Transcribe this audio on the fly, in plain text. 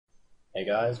Hey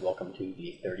guys, welcome to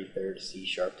the 33rd C#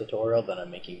 tutorial that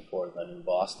I'm making for the new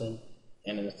Boston.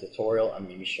 And in this tutorial, I'm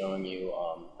going to be showing you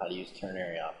how to use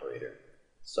ternary operator.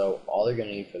 So all you're going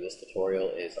to need for this tutorial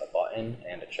is a button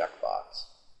and a checkbox.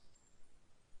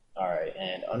 Alright,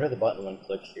 and under the button when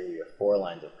clicked here, we have 4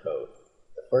 lines of code.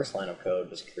 The first line of code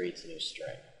just creates a new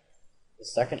string. The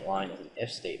second line is an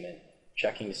if statement,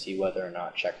 checking to see whether or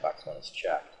not checkbox 1 is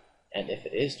checked. And if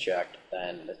it is checked,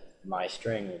 then my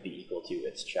string will be equal to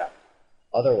it's checked.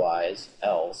 Otherwise,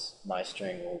 else, my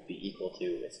string will be equal to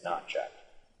it's not checked.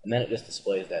 And then it just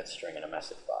displays that string in a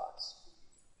message box.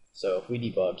 So if we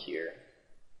debug here,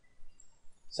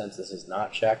 since this is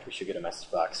not checked, we should get a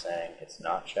message box saying it's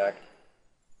not checked.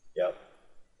 Yep.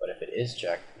 But if it is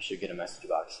checked, we should get a message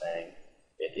box saying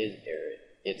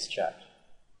it's checked.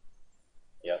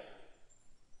 Yep.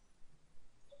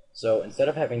 So instead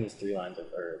of having these three lines of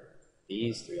code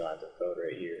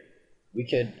right here, we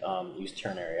could use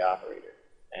ternary operator.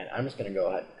 And I'm just going to go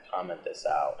ahead and comment this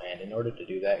out. And in order to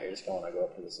do that, you're just going to go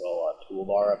up to this little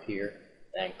toolbar up here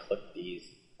and click these,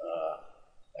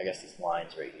 these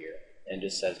lines right here. And it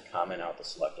just says comment out the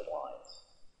selected lines.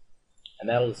 And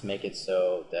that'll just make it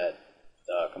so that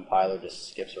the compiler just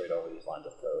skips right over these lines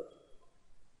of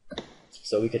code.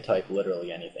 So we could type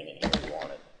literally anything in here we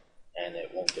wanted, and it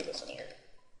won't give us an error.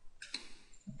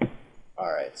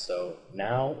 Alright, so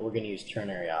now we're going to use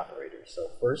ternary operator.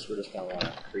 So first we're just going to want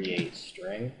to create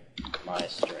string, my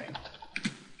string.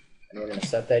 And we're going to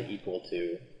set that equal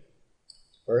to,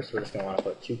 first we're just going to want to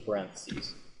put 2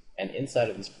 parentheses. And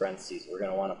inside of these parentheses we're going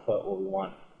to want to put what we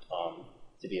want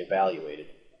to be evaluated.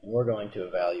 And we're going to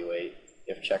evaluate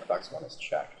if checkbox 1 is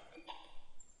checked.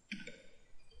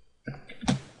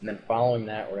 And then following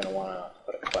that we're going to want to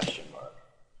put a question mark.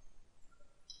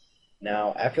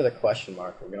 Now, after the question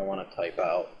mark, we're going to want to type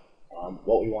out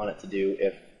what we want it to do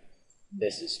if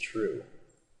this is true.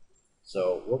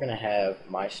 So we're going to have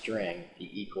my string be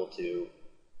equal to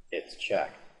it's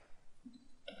checked.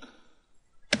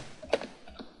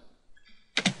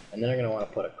 And then you're going to want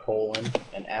to put a colon,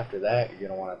 and after that you're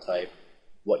going to want to type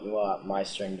what you want my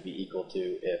string to be equal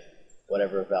to if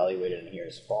whatever evaluated in here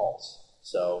is false.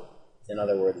 So in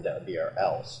other words, that would be our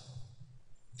else.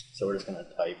 So we're just going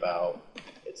to type out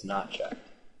it's not checked.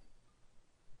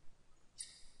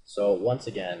 So once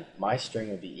again, my string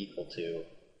will be equal to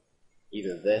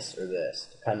either this or this,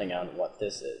 depending on what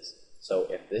this is. So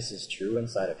if this is true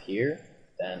inside of here,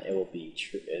 then it will be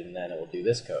true, and then it will do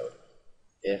this code.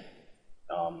 If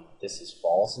this is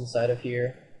false inside of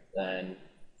here, then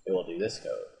it will do this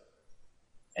code.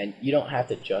 And you don't have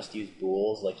to just use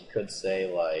bools. Like you could say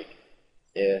like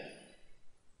if,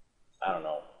 I don't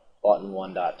know,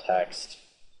 button1.text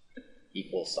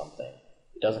equals something.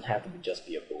 It doesn't have to just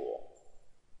be a bool.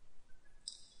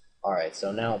 Alright,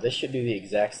 so now this should do the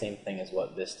exact same thing as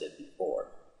what this did before.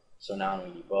 So now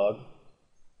when we debug,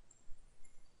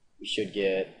 we should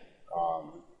get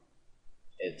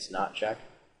it's not checked.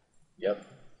 Yep.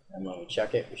 And when we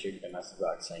check it, we should get a message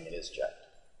box saying it is checked.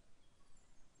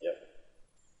 Yep.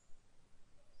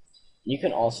 You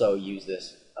can also use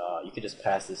this, you could just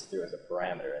pass this through as a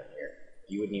parameter in here.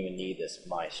 You wouldn't even need this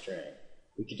my string.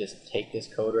 We could just take this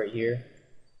code right here,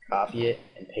 copy it,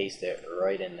 and paste it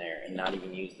right in there and not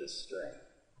even use this string.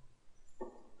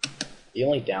 The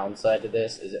only downside to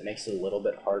this is it makes it a little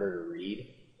bit harder to read,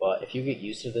 but if you get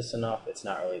used to this enough, it's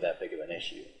not really that big of an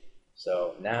issue.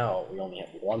 So now we only have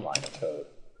 1 line of code,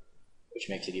 which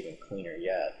makes it even cleaner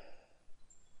yet.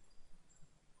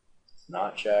 It's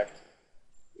not checked.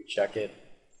 We check it,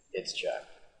 it's checked.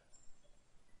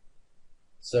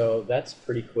 So that's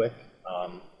pretty quick,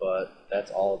 but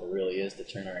that's all there really is to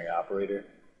ternary operator.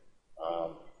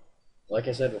 Like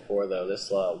I said before though, this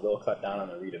will cut down on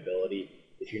the readability.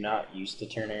 If you're not used to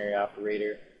ternary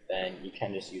operator, then you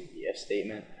can just use the if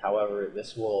statement. However,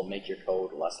 this will make your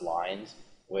code less lines,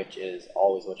 which is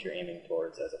always what you're aiming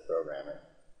towards as a programmer.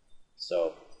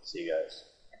 So, see you guys.